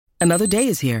Another day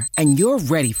is here, and you're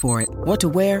ready for it. What to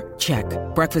wear? Check.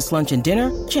 Breakfast, lunch, and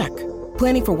dinner? Check.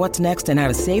 Planning for what's next and how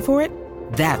to save for it?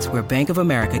 That's where Bank of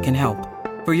America can help.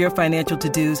 For your financial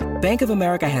to-dos, Bank of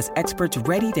America has experts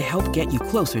ready to help get you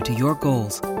closer to your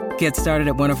goals. Get started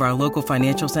at one of our local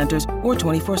financial centers or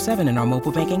 24/7 in our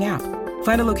mobile banking app.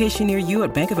 Find a location near you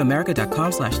at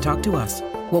bankofamerica.com/talktous.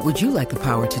 What would you like the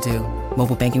power to do?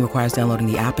 Mobile banking requires downloading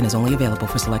the app and is only available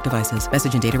for select devices.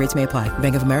 Message and data rates may apply.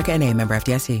 Bank of America N.A., member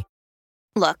FDIC.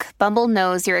 Look, Bumble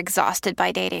knows you're exhausted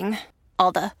by dating.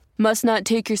 All the must not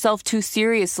take yourself too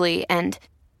seriously and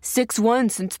 6'1"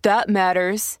 since that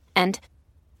matters. And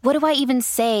what do I even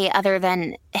say other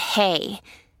than, hey?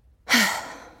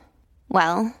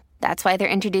 Well, that's why they're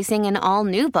introducing an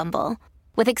all-new Bumble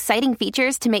with exciting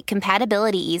features to make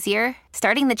compatibility easier,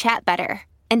 starting the chat better,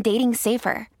 and dating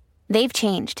safer. They've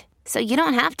changed, so you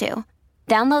don't have to.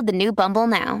 Download the new Bumble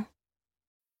now.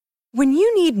 When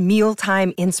you need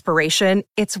mealtime inspiration,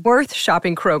 it's worth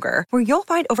shopping Kroger, where you'll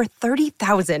find over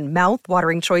 30,000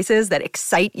 mouth-watering choices that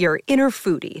excite your inner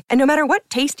foodie. And no matter what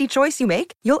tasty choice you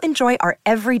make, you'll enjoy our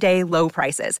everyday low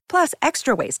prices, plus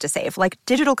extra ways to save, like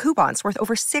digital coupons worth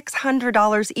over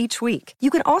 $600 each week. You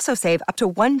can also save up to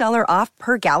 $1 off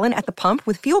per gallon at the pump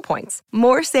with fuel points.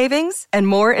 More savings and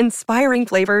more inspiring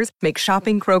flavors make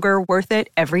shopping Kroger worth it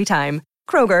every time.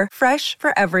 Kroger, fresh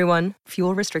for everyone.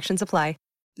 Fuel restrictions apply.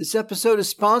 This episode is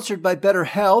sponsored by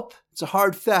BetterHelp. It's a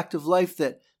hard fact of life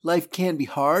that life can be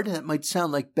hard. That might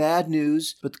sound like bad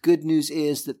news, but the good news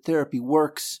is that therapy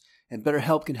works, and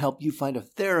BetterHelp can help you find a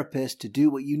therapist to do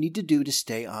what you need to do to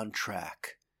stay on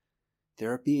track.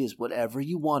 Therapy is whatever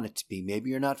you want it to be. Maybe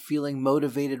you're not feeling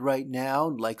motivated right now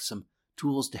and like some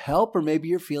tools to help, or maybe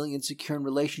you're feeling insecure in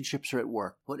relationships or at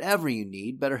work. Whatever you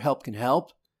need, BetterHelp can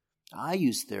help. I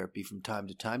use therapy from time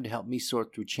to time to help me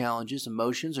sort through challenges,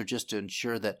 emotions, or just to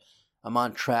ensure that I'm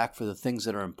on track for the things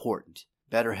that are important.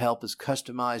 BetterHelp is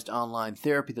customized online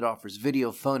therapy that offers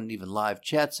video, phone, and even live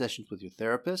chat sessions with your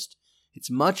therapist. It's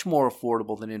much more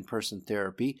affordable than in-person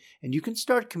therapy, and you can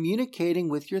start communicating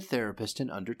with your therapist in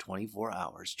under 24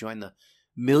 hours. Join the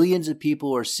millions of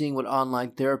people who are seeing what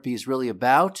online therapy is really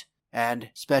about. And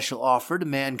special offer to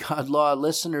Man, God, Law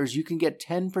listeners, you can get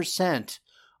 10%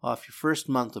 off your first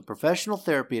month of professional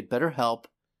therapy at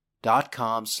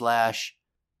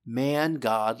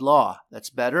BetterHelp.com/mangodlaw.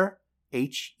 That's better,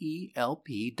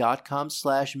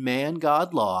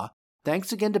 HELP.com/mangodlaw.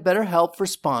 Thanks again to BetterHelp for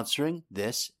sponsoring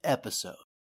this episode.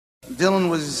 Dylan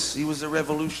was a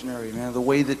revolutionary, man. The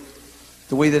way that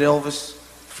Elvis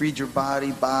freed your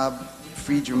body, Bob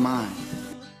freed your mind.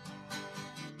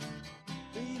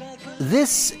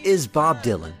 This is Bob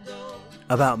Dylan,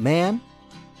 about man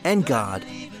and God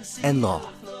and law.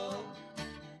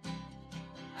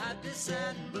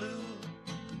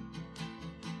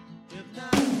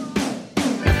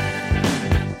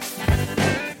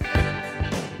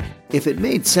 If it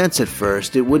made sense at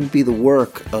first, it wouldn't be the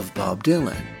work of Bob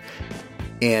Dylan.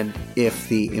 And if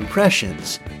the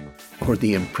impressions, or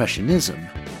the impressionism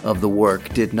of the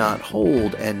work did not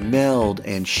hold and meld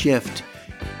and shift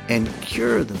and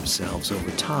cure themselves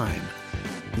over time,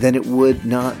 then it would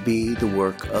not be the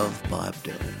work of Bob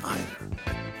Dylan either.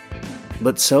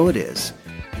 But so it is.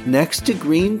 Next to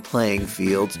green playing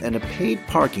fields and a paid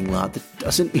parking lot that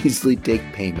doesn't easily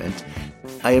take payment,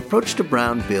 I approached a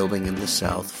brown building in the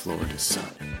South Florida sun.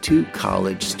 Two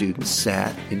college students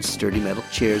sat in sturdy metal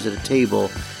chairs at a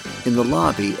table in the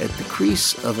lobby at the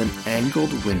crease of an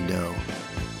angled window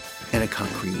and a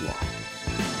concrete wall.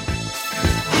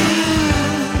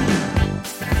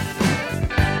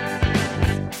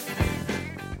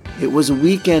 It was a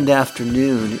weekend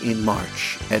afternoon in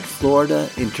March at Florida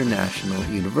International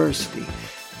University,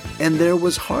 and there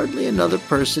was hardly another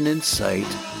person in sight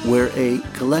where a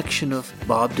collection of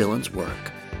Bob Dylan's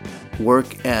work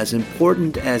as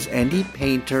important as any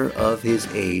painter of his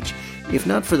age, if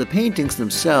not for the paintings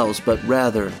themselves, but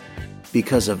rather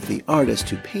because of the artist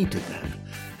who painted them,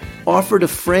 offered a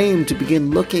frame to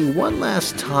begin looking one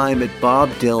last time at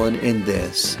Bob Dylan in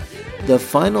this, the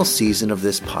final season of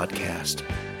this podcast.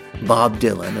 Bob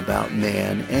Dylan, about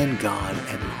man and God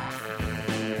and law.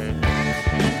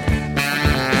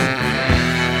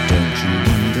 Don't you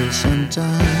wonder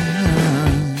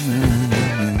sometimes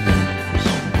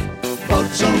about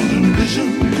some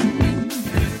vision?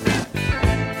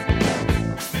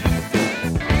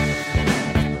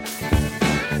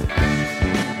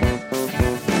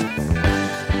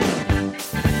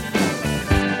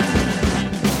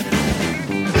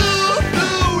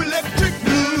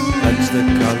 The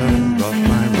color of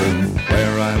my room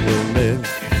where I will live.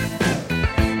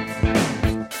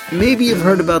 Maybe you've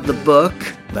heard about the book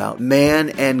about man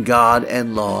and God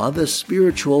and law, the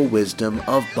spiritual wisdom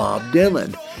of Bob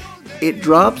Dylan. It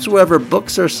drops wherever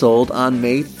books are sold on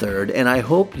May 3rd, and I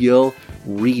hope you'll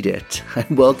read it. I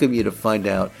welcome you to find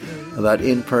out about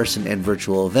in-person and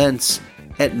virtual events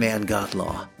at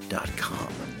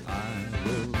mangodlaw.com. I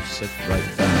will sit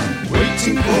right down,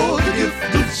 waiting for the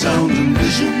gift of sound and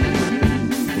vision.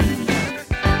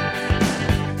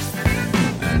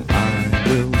 And I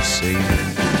will sing,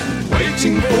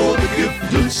 waiting for the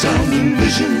gift of sound and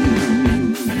vision.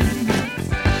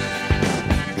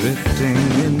 Drifting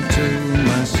into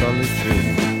my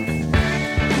solitude,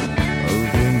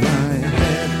 over my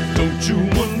head. Don't you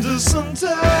wonder sometimes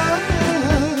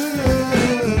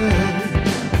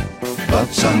about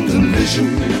sound and vision?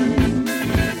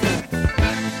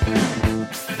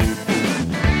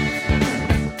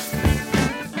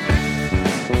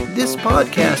 This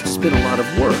podcast has been a lot of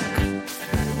work,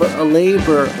 but a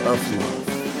labor of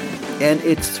love. And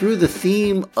it's through the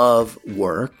theme of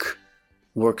work,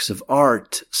 works of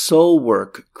art, soul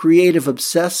work, creative,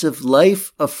 obsessive,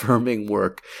 life-affirming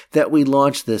work, that we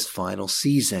launch this final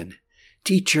season.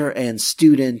 Teacher and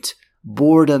student,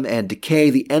 boredom and decay,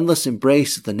 the endless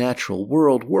embrace of the natural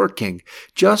world, working,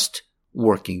 just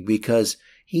working, because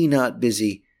he not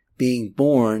busy being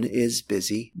born is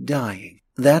busy dying.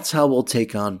 That's how we'll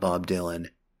take on Bob Dylan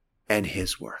and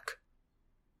his work.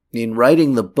 In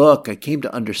writing the book, I came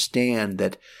to understand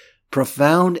that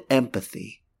profound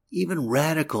empathy, even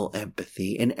radical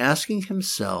empathy, in asking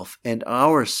himself and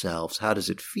ourselves, how does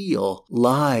it feel,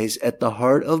 lies at the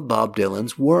heart of Bob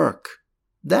Dylan's work.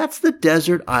 That's the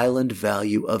desert island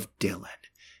value of Dylan.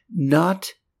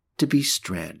 Not to be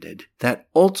stranded. That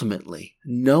ultimately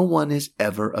no one is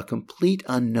ever a complete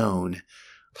unknown,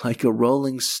 like a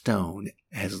rolling stone.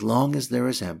 As long as there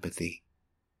is empathy,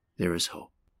 there is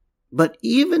hope. But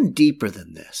even deeper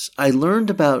than this, I learned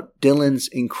about Dylan's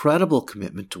incredible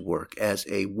commitment to work as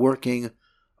a working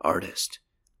artist.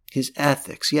 His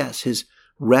ethics, yes, his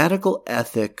radical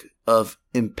ethic of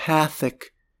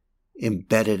empathic,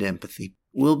 embedded empathy.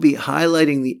 We'll be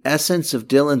highlighting the essence of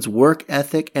Dylan's work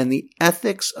ethic and the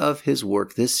ethics of his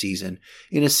work this season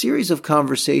in a series of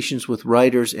conversations with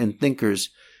writers and thinkers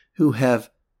who have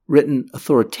written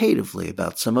authoritatively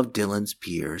about some of Dylan's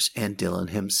peers and Dylan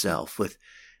himself, with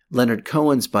Leonard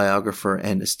Cohen's biographer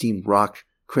and esteemed rock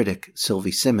critic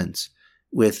Sylvie Simmons,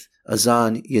 with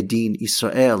Azan Yadin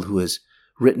Israel, who has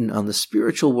written on the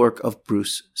spiritual work of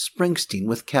Bruce Springsteen,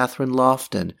 with Catherine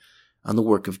Lofton on the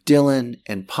work of Dylan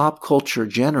and pop culture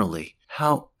generally,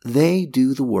 how they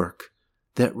do the work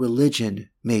that religion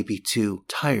may be too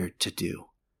tired to do.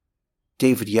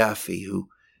 David Yaffe, who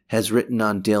has written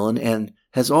on Dylan and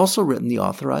has also written the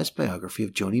authorized biography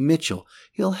of Joni Mitchell.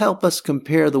 He'll help us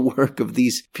compare the work of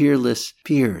these peerless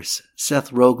peers.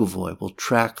 Seth Rogovoy will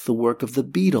track the work of the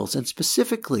Beatles and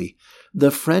specifically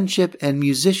the friendship and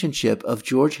musicianship of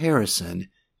George Harrison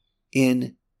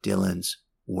in Dylan's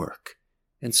work.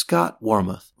 And Scott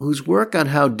Warmoth, whose work on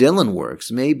how Dylan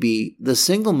works may be the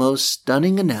single most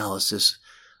stunning analysis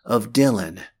of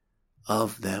Dylan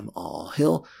of them all.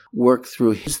 He'll work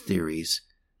through his theories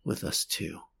with us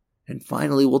too. And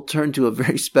finally, we'll turn to a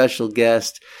very special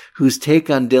guest whose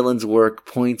take on Dylan's work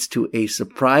points to a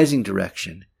surprising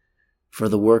direction for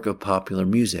the work of popular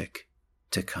music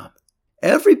to come.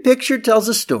 Every picture tells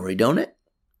a story, don't it?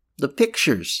 The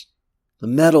pictures, the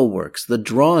metalworks, the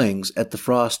drawings at the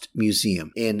Frost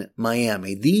Museum in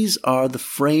Miami, these are the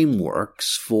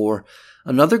frameworks for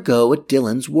another go at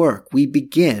Dylan's work. We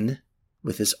begin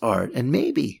with his art, and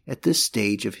maybe at this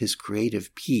stage of his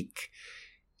creative peak,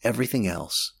 everything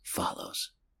else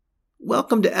follows.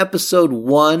 Welcome to episode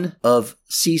 1 of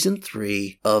season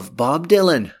 3 of Bob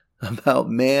Dylan, about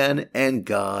man and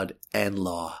God and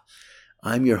law.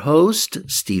 I'm your host,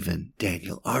 Stephen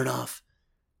Daniel Arnoff.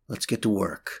 Let's get to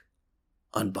work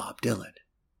on Bob Dylan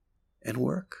and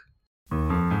work.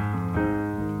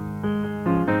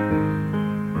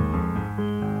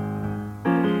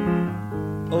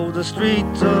 Oh, the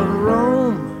streets of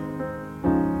Rome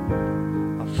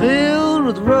are filled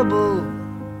with rubble.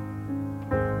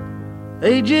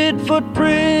 Aged footprints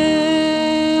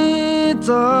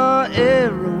are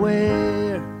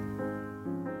everywhere.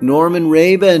 Norman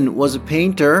Rabin was a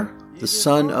painter, the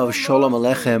son of Sholem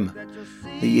Aleichem,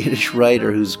 the Yiddish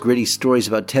writer whose gritty stories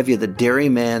about Tevye the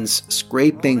dairyman's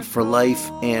scraping for life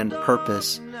and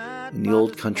purpose in the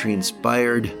old country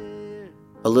inspired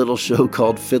a little show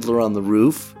called Fiddler on the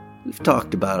Roof. We've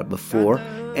talked about it before.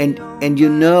 And you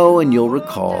know and you'll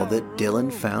recall that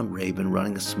Dylan found Rabin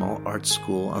running a small art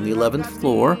school on the 11th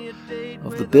floor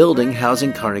of the building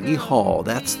housing Carnegie Hall.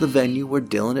 That's the venue where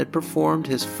Dylan had performed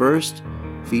his first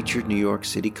featured New York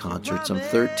City concert some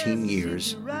 13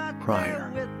 years prior.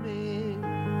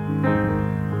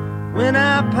 When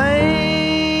I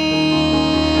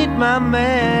paint my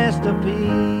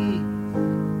masterpiece,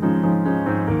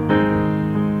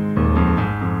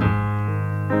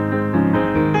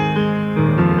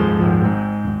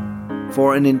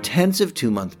 for an intensive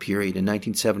 2-month period in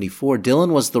 1974,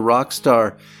 Dylan was the rock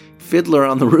star fiddler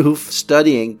on the roof,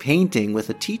 studying painting with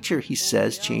a teacher he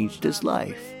says changed his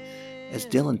life. As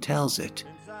Dylan tells it,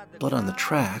 Blood on the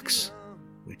Tracks,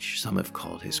 which some have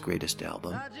called his greatest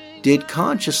album, did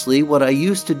consciously what I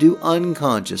used to do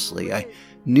unconsciously. I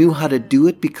knew how to do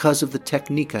it because of the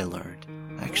technique I learned.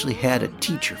 I actually had a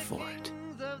teacher for it.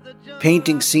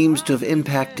 Painting seems to have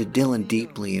impacted Dylan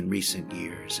deeply in recent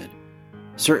years, and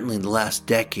certainly in the last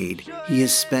decade, he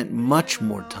has spent much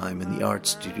more time in the art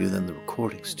studio than the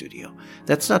recording studio.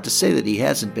 That's not to say that he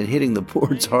hasn't been hitting the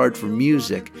boards hard for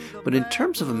music, but in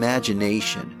terms of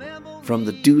imagination, from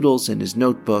the doodles in his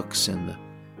notebooks in the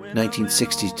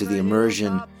 1960s to the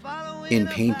immersion in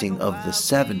painting of the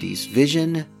 70s,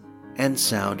 vision and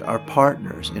sound are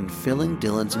partners in filling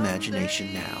Dylan's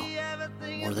imagination now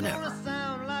more than ever.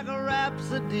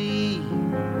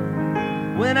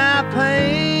 When I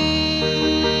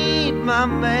paint my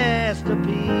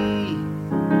masterpiece,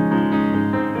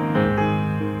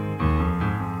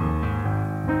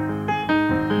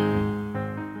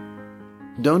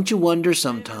 don't you wonder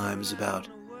sometimes about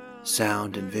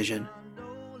sound and vision?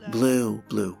 Blue,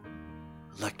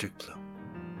 electric blue.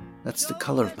 That's the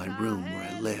color of my room where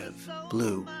I live.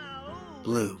 Blue.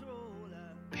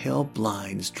 Pale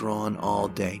blinds drawn all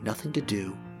day, nothing to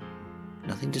do,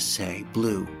 nothing to say.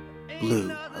 Blue.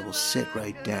 I will sit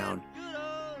right down,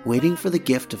 waiting for the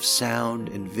gift of sound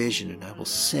and vision, and I will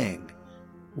sing,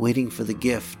 waiting for the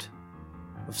gift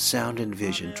of sound and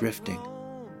vision drifting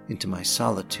into my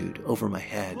solitude over my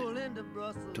head.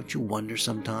 Don't you wonder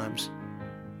sometimes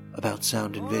about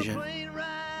sound and vision?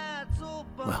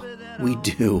 Well, we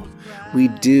do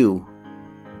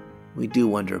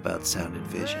wonder about sound and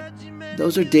vision.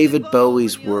 Those are David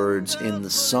Bowie's words in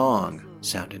the song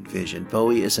Sound and Vision.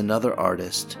 Bowie is another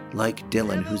artist, like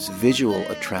Dylan, whose visual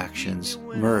attractions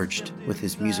merged with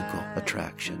his musical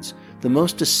attractions. The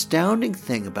most astounding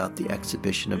thing about the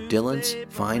exhibition of Dylan's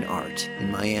fine art in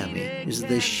Miami is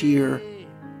the sheer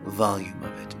volume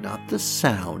of it. Not the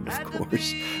sound, of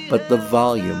course, but the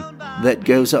volume that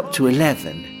goes up to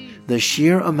 11. The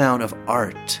sheer amount of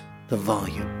art, the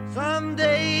volume.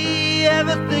 someday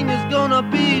everything is gonna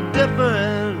be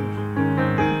different.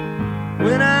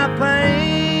 When I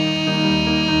paint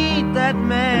that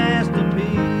masterpiece,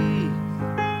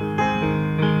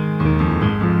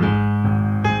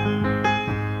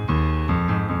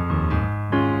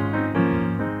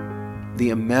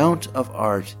 the amount of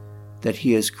art that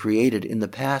he has created in the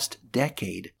past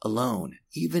decade alone,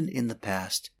 even in the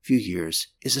past few years,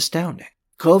 is astounding.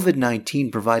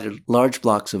 COVID-19 provided large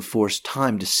blocks of forced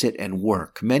time to sit and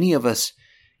work. Many of us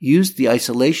used the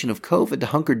isolation of COVID to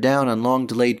hunker down on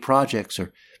long-delayed projects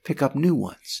or pick up new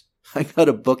ones. I got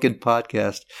a book and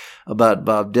podcast about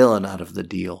Bob Dylan out of the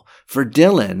deal. For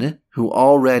Dylan, who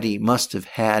already must have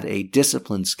had a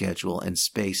disciplined schedule and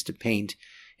space to paint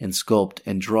and sculpt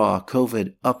and draw,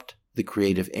 COVID upped the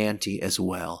creative ante as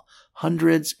well.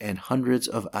 Hundreds and hundreds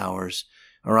of hours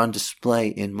are on display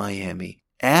in Miami.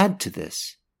 Add to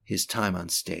this his time on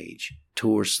stage,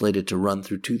 tour slated to run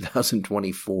through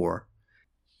 2024.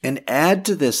 And add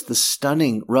to this the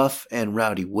stunning Rough and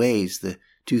Rowdy Ways, the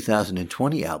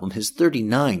 2020 album, his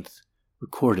 39th,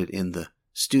 recorded in the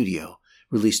studio,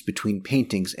 released between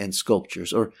paintings and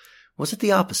sculptures. Or was it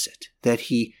the opposite, that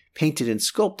he painted and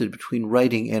sculpted between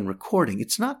writing and recording?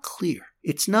 It's not clear.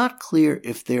 It's not clear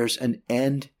if there's an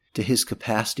end to his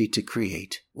capacity to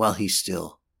create while he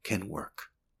still can work.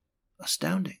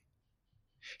 Astounding.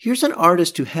 Here's an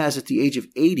artist who has, at the age of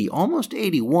 80, almost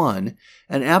 81,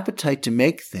 an appetite to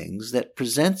make things that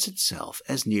presents itself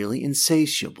as nearly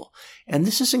insatiable. And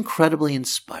this is incredibly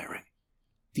inspiring.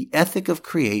 The ethic of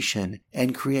creation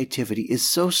and creativity is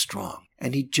so strong,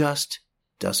 and he just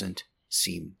doesn't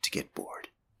seem to get bored.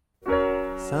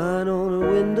 sign on a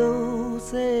window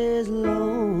says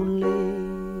lonely.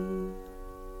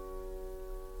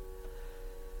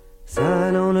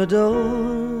 Sign on a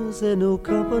door said no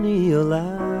company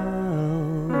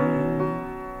allowed.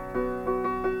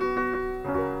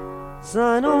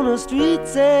 Sign on a street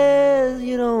says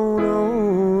you don't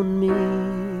own me.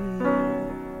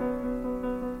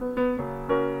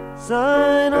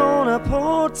 Sign on a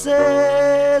porch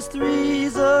says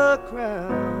three's a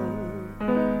crowd.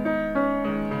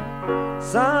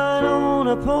 Sign on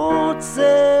a porch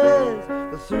says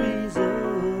three's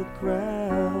a crowd.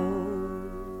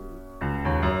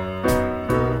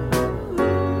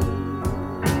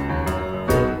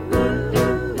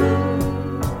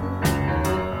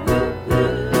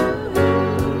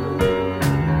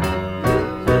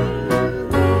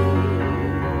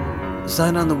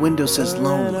 Sign on the window says And a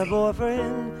lonely.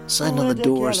 boyfriend Sign on the went to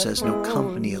door says no California.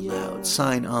 company allowed.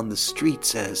 Sign on the street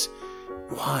says,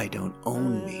 why don't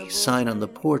own me? Sign on the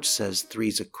porch says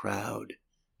three's a crowd.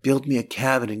 Build me a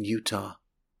cabin in Utah.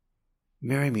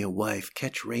 Marry me a wife,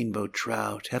 catch rainbow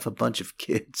trout, have a bunch of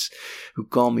kids who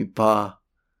call me Pa.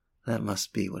 That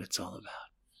must be what it's all about.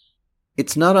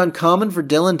 It's not uncommon for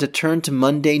Dylan to turn to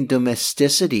mundane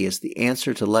domesticity as the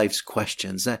answer to life's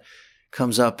questions. That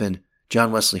comes up in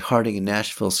John Wesley Harding and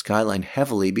Nashville Skyline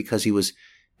heavily because he was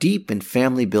deep in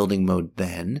family building mode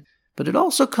then, but it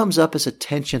also comes up as a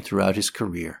tension throughout his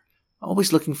career,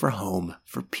 always looking for home,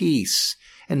 for peace,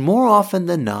 and more often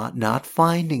than not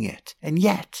finding it. And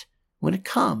yet, when it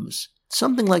comes,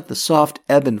 something like the soft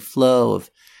ebb and flow of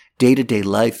day-to-day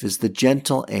life is the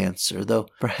gentle answer, though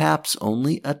perhaps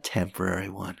only a temporary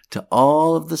one, to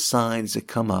all of the signs that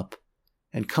come up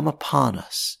and come upon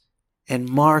us and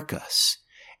mark us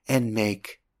and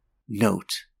make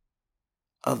note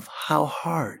of how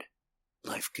hard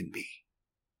life can be.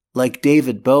 Like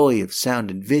David Bowie of Sound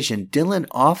and Vision, Dylan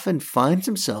often finds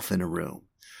himself in a room,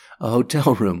 a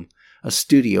hotel room, a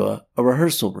studio, a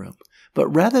rehearsal room. But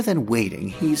rather than waiting,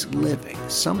 he's living,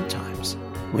 sometimes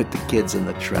with the kids and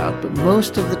the trout, but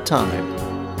most of the time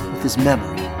with his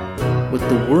memory, with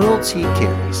the worlds he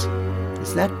carries.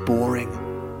 Is that boring?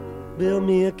 Build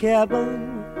me a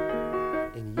cabin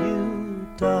in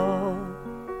Utah.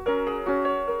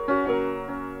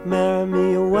 Marry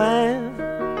me a wife,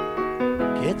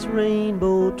 catch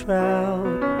rainbow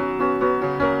trout.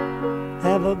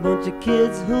 Have a bunch of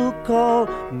kids who call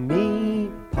me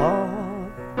Pa.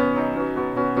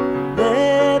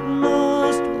 That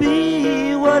must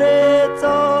be what it's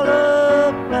all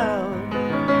about.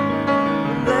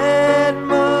 That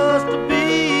must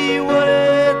be what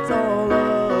it's all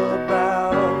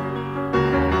about.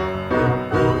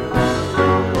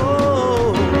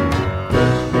 Oh.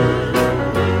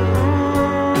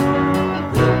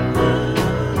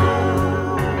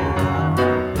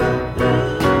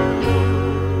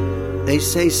 They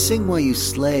say sing while you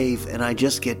slave, and I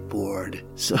just get bored.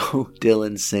 So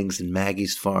Dylan sings in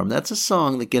Maggie's Farm. That's a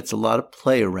song that gets a lot of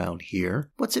play around here.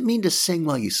 What's it mean to sing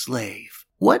while you slave?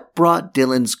 What brought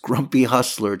Dylan's grumpy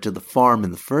hustler to the farm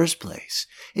in the first place?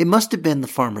 It must have been the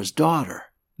farmer's daughter,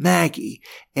 Maggie,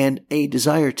 and a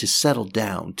desire to settle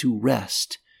down, to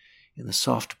rest in the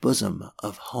soft bosom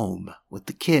of home with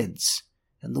the kids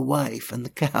and the wife and the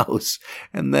cows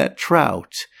and that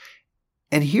trout.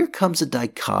 And here comes a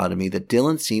dichotomy that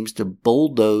Dylan seems to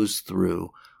bulldoze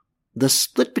through. The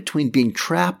split between being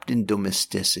trapped in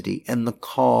domesticity and the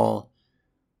call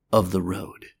of the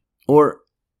road. Or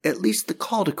at least the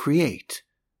call to create.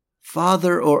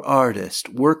 Father or artist,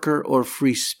 worker or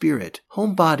free spirit,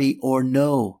 homebody or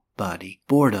no body,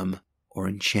 boredom or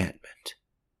enchantment.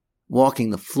 Walking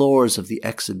the floors of the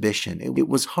exhibition, it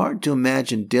was hard to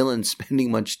imagine Dylan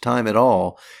spending much time at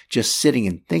all just sitting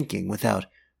and thinking without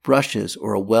brushes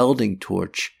or a welding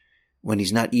torch when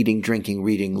he's not eating, drinking,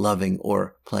 reading, loving,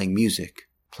 or playing music,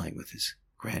 playing with his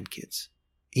grandkids.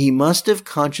 He must have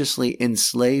consciously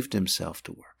enslaved himself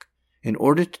to work in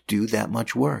order to do that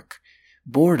much work.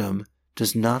 Boredom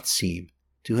does not seem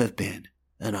to have been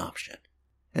an option.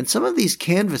 And some of these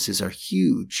canvases are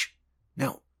huge.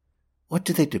 Now, what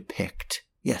do they depict?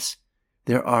 Yes,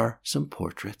 there are some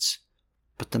portraits,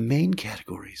 but the main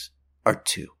categories are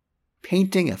two.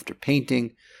 Painting after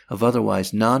painting of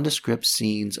otherwise nondescript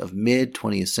scenes of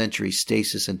mid-20th century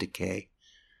stasis and decay,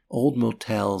 old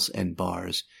motels and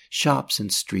bars, shops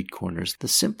and street corners, the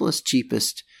simplest,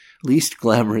 cheapest, least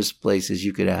glamorous places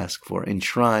you could ask for,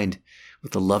 enshrined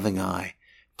with a loving eye,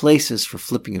 places for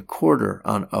flipping a quarter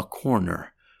on a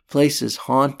corner, places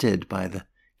haunted by the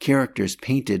characters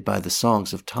painted by the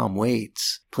songs of Tom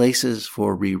Waits, places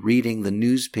for rereading the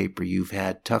newspaper you've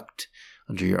had tucked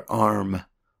under your arm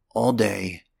all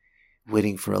day,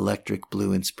 waiting for electric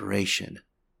blue inspiration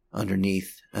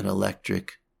underneath an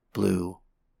electric blue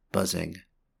buzzing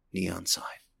neon sign.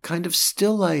 Kind of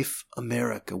still life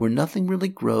America where nothing really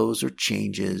grows or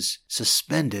changes,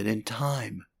 suspended in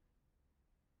time.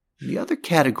 The other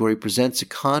category presents a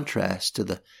contrast to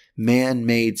the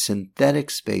man-made synthetic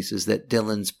spaces that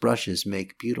Dylan's brushes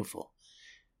make beautiful.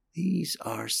 These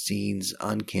are scenes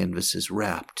on canvases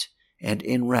wrapped and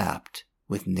enwrapped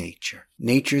with nature.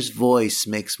 Nature's voice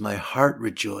makes my heart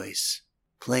rejoice.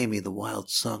 Play me the wild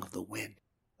song of the wind.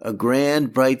 A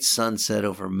grand bright sunset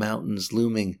over mountains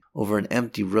looming over an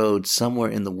empty road somewhere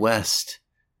in the west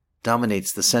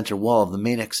dominates the center wall of the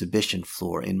main exhibition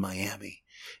floor in Miami.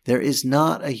 There is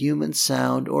not a human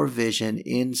sound or vision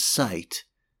in sight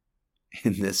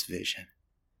in this vision.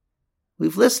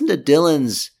 We've listened to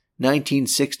Dylan's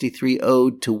 1963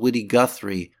 ode to Woody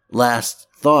Guthrie. Last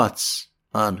thoughts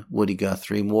on Woody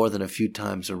Guthrie more than a few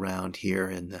times around here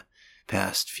in the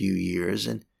past few years,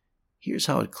 and here's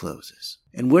how it closes.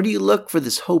 And where do you look for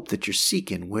this hope that you're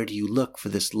seeking? Where do you look for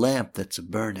this lamp that's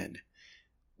a-burning?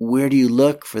 Where do you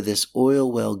look for this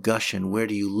oil well gushing? Where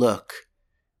do you look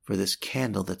for this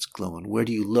candle that's glowing? Where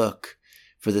do you look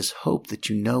for this hope that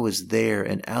you know is there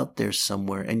and out there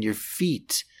somewhere, and your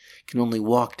feet can only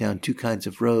walk down two kinds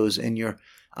of rows, and your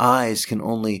eyes can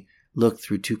only look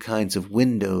through two kinds of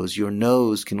windows, your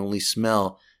nose can only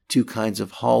smell two kinds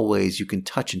of hallways, you can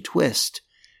touch and twist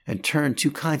and turn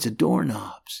two kinds of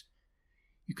doorknobs.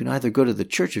 You can either go to the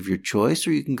church of your choice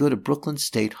or you can go to Brooklyn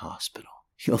State Hospital.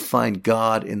 You'll find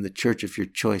God in the church of your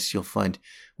choice. You'll find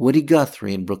Woody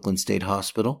Guthrie in Brooklyn State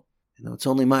Hospital. And though it's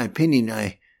only my opinion,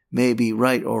 I may be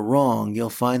right or wrong, you'll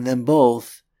find them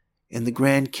both in the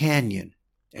Grand Canyon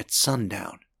at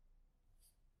sundown.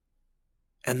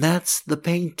 And that's the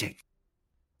painting.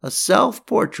 A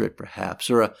self-portrait, perhaps,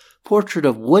 or a portrait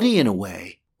of Woody in a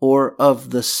way, or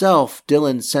of the self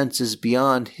Dylan senses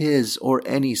beyond his or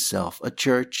any self, a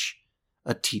church,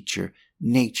 a teacher,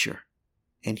 nature,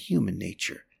 and human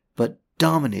nature, but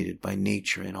dominated by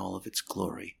nature in all of its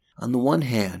glory. On the one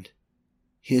hand,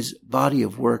 his body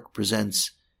of work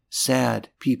presents sad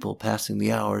people passing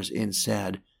the hours in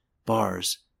sad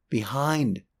bars,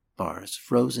 behind bars,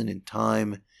 frozen in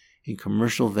time, in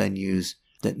commercial venues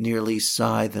that nearly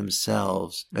sigh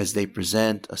themselves as they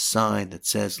present a sign that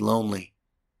says lonely,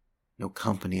 no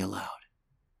company allowed.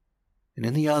 And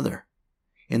in the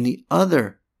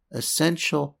other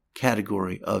essential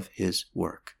category of his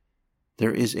work,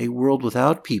 there is a world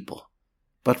without people,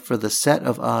 but for the set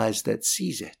of eyes that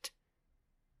sees it,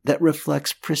 that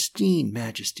reflects pristine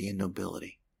majesty and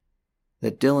nobility,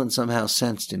 that Dylan somehow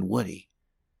sensed in Woody,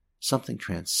 something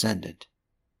transcendent,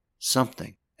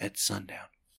 something at sundown.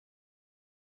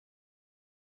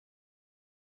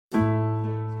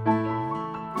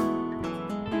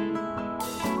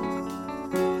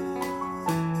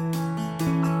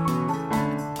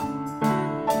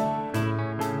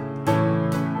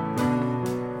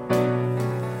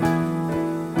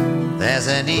 There's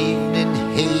an evening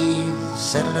haze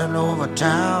settling over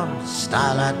town,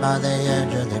 starlight by the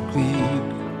edge of the creek.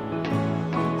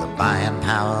 The buying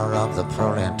power of the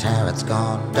proletariat's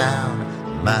gone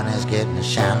down, money's getting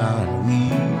shallow and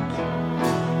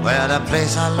weak. Well, the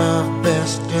place I love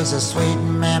best is a sweet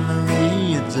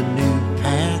memory. It's a new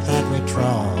path that we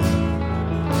trod.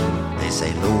 They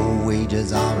say low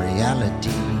wages are reality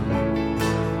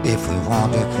if we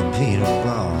want to compete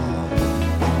abroad.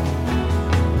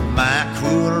 My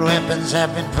cruel weapons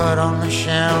have been put on the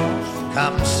shelf.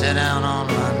 Come sit down on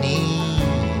my knees.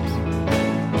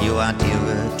 You are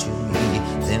dearer to me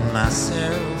than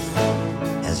myself,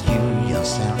 as you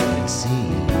yourself can see.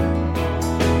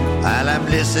 While I'm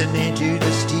listening to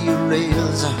the steel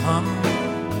rails hum,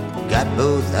 got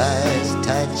both eyes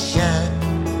tight shut,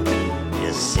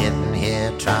 just sitting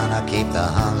here trying to keep the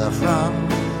hunger from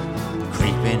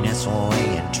creeping its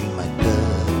way into my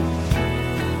gut.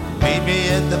 Meet me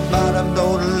at the bottom,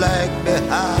 don't lag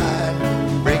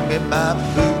behind. Bring me my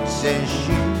boots and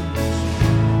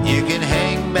shoes. You can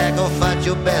hang back or fight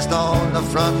your best on the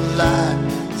front line.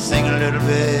 Sing a little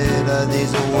bit of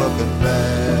these working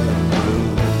man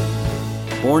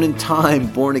blues. Born in time,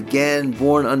 born again,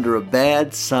 born under a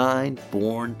bad sign,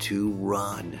 born to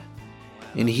run.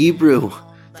 In Hebrew,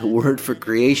 the word for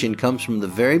creation comes from the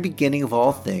very beginning of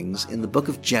all things in the book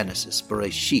of Genesis,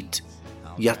 Bereshit,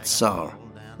 Yatzar.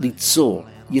 Litzor,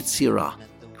 Yetzirah.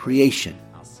 Creation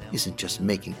isn't just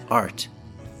making art.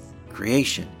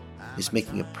 Creation is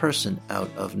making a person out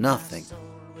of nothing.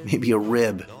 Maybe a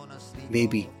rib,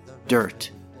 maybe dirt,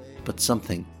 but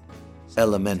something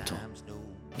elemental.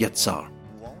 Yetzar.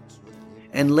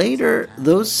 And later,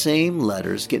 those same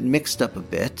letters get mixed up a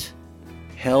bit,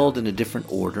 held in a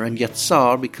different order, and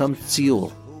Yetzar becomes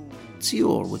Tzior.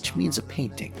 Tzior, which means a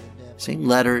painting. Same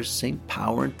letters, same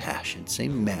power and passion,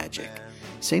 same magic.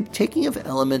 Same taking of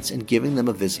elements and giving them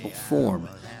a visible form.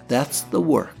 That's the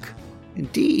work.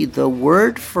 Indeed, the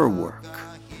word for work.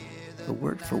 The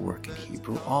word for work in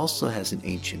Hebrew also has an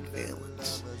ancient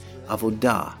valence.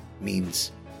 Avodah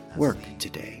means work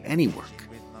today, any work.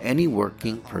 Any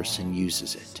working person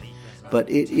uses it. But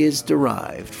it is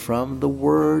derived from the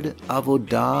word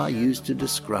avodah used to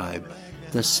describe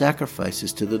the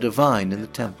sacrifices to the divine in the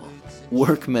temple.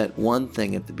 Work meant one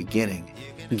thing at the beginning,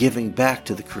 giving back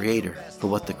to the Creator for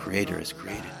what the Creator has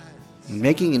created.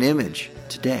 Making an image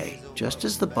today, just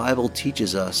as the Bible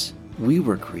teaches us we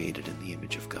were created in the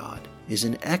image of God, is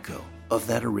an echo of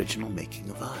that original making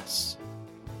of us.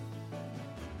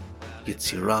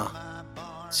 Yetzirah,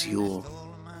 Tziur,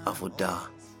 Avodah.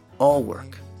 All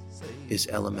work is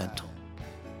elemental.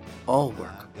 All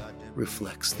work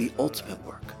reflects the ultimate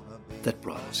work that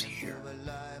brought us here.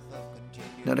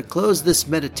 Now, to close this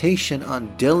meditation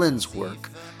on Dylan's work,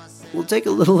 we'll take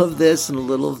a little of this and a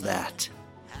little of that.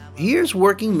 Here's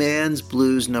Working Man's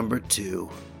Blues number 2.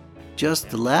 Just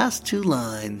the last 2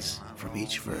 lines from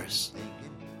each verse.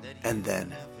 And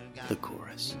then the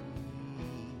chorus.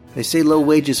 They say low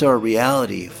wages are a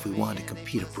reality if we want to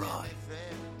compete abroad.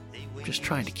 I'm just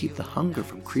trying to keep the hunger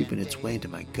from creeping its way into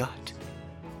my gut.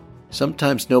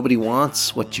 Sometimes nobody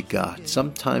wants what you got.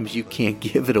 Sometimes you can't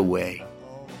give it away.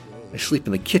 I sleep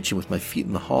in the kitchen with my feet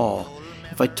in the hall.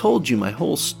 If I told you my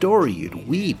whole story, you'd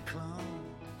weep.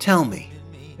 Tell me,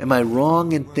 am I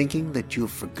wrong in thinking that you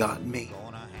have forgotten me?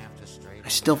 I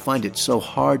still find it so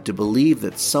hard to believe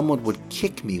that someone would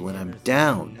kick me when I'm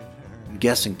down. I'm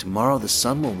guessing tomorrow the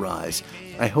sun will rise.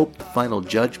 I hope the final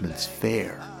judgment's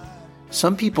fair.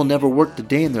 Some people never worked a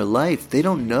day in their life. They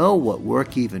don't know what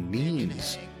work even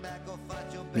means.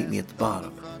 Meet me at the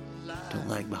bottom. Don't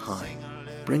lag behind.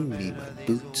 Bring me my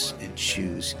boots and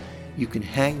shoes. You can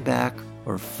hang back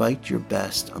or fight your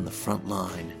best on the front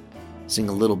line. Sing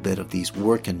a little bit of these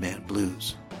working man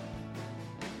blues.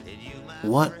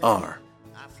 What are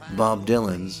Bob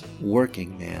Dylan's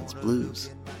working man's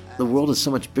blues? The world is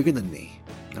so much bigger than me.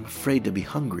 I'm afraid to be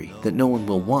hungry, that no one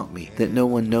will want me, that no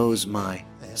one knows my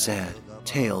sad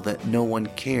tale, that no one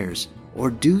cares.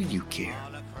 Or do you care?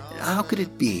 How could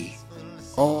it be?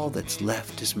 All that's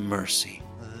left is mercy.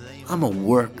 I'm a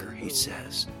worker, he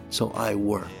says, so I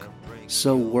work.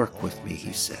 So work with me,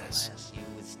 he says.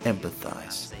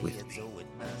 Empathize with me.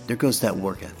 There goes that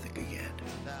work ethic again.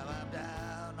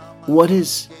 What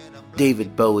is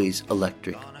David Bowie's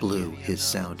electric blue, his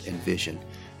sound and vision?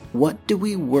 What do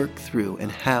we work through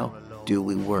and how do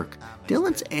we work?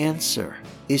 Dylan's answer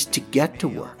is to get to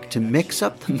work, to mix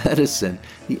up the medicine,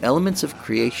 the elements of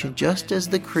creation, just as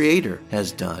the Creator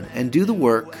has done, and do the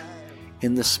work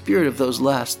in the spirit of those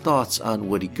last thoughts on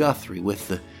Woody Guthrie, with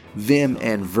the vim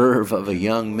and verve of a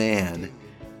young man,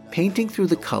 painting through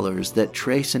the colors that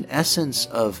trace an essence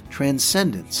of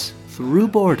transcendence through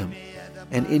boredom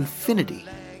and infinity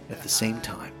at the same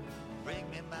time.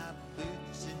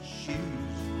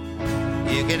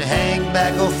 You can hang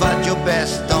back or fight your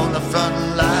best on the front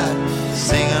line.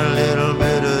 Sing a little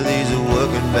bit of these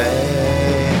working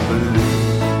man blues.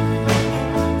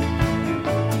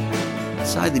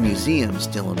 Inside the museums,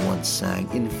 Dylan once sang,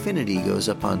 infinity goes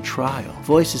up on trial.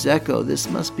 Voices echo, this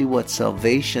must be what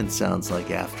salvation sounds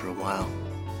like after a while.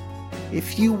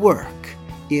 If you work,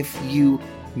 if you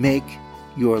make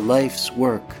your life's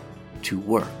work, to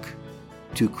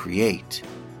create,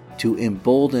 to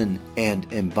embolden and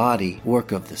embody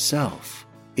work of the self.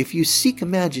 If you seek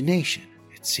imagination,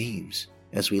 it seems,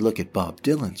 as we look at Bob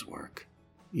Dylan's work,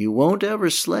 you won't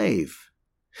ever slave,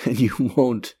 and you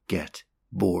won't get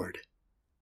bored.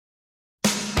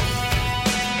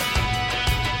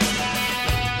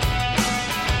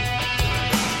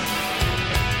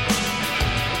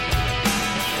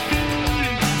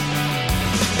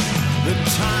 The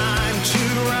time to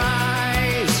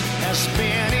rise has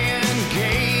been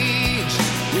engaged.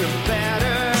 We're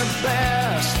better,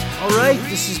 best. All right,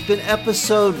 this has been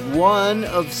episode 1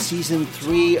 of season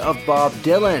 3 of Bob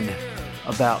Dylan,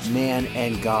 about man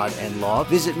and God and law.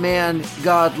 Visit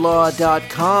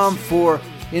mangodlaw.com for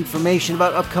information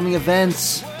about upcoming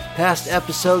events, past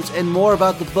episodes, and more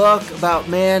about the book about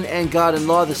man and God and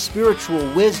law, the spiritual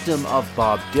wisdom of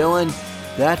Bob Dylan.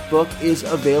 That book is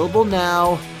available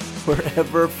now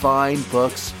wherever fine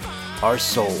books are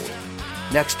sold.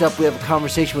 Next up, we have a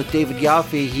conversation with David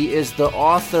Yoffie. He is the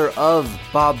author of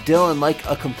Bob Dylan, Like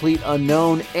a Complete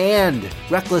Unknown, and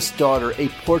Reckless Daughter, a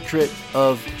portrait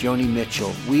of Joni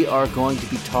Mitchell. We are going to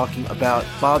be talking about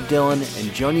Bob Dylan and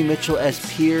Joni Mitchell as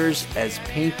peers, as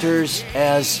painters,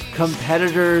 as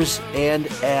competitors, and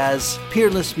as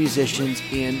peerless musicians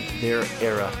in their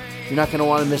era. You're not going to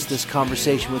want to miss this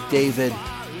conversation with David.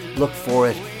 Look for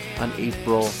it on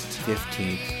April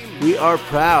 15th. We are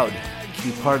proud to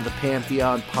be part of the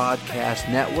Pantheon Podcast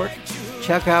Network.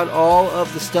 Check out all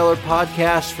of the stellar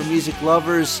podcasts for music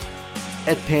lovers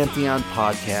at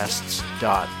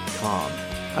pantheonpodcasts.com.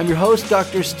 I'm your host,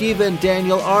 Dr. Stephen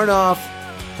Daniel Arnoff.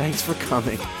 Thanks for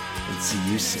coming, and see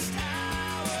you soon.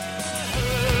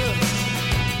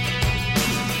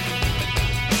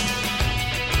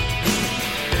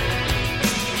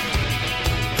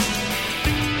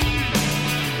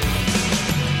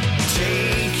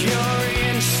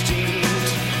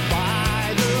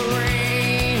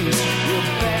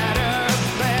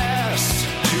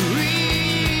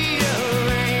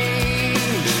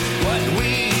 What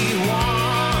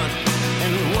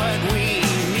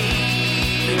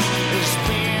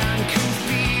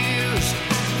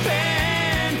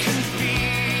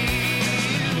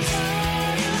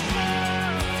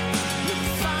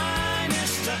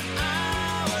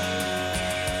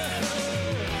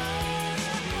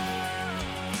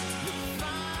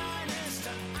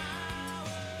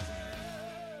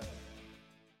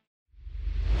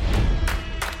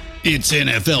It's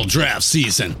NFL draft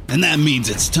season, and that means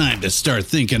it's time to start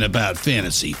thinking about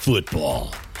fantasy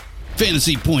football.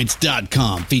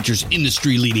 FantasyPoints.com features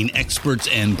industry-leading experts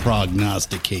and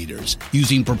prognosticators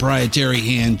using proprietary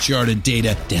hand-charted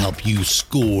data to help you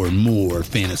score more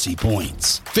fantasy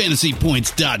points.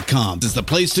 FantasyPoints.com is the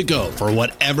place to go for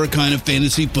whatever kind of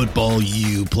fantasy football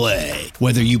you play.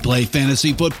 Whether you play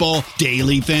fantasy football,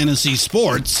 daily fantasy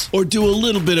sports, or do a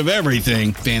little bit of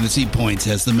everything, Fantasy Points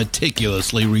has the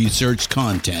meticulously researched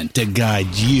content to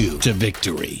guide you to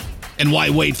victory. And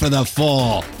why wait for the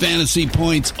fall? Fantasy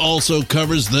Points also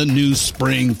covers the new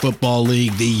spring football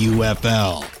league, the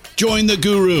UFL. Join the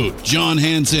guru, John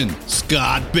Hansen,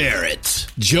 Scott Barrett,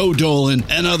 Joe Dolan,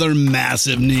 and other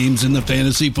massive names in the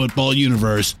fantasy football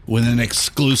universe with an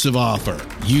exclusive offer.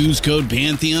 Use code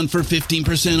Pantheon for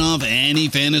 15% off any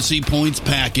Fantasy Points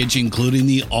package, including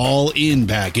the all-in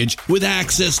package, with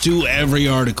access to every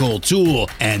article, tool,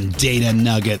 and data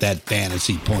nugget that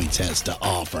Fantasy Points has to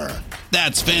offer.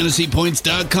 That's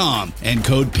FantasyPoints.com and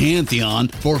code Pantheon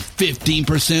for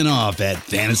 15% off at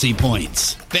Fantasy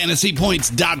Points.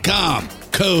 FantasyPoints.com,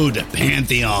 code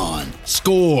Pantheon.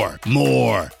 Score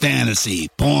more fantasy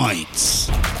points.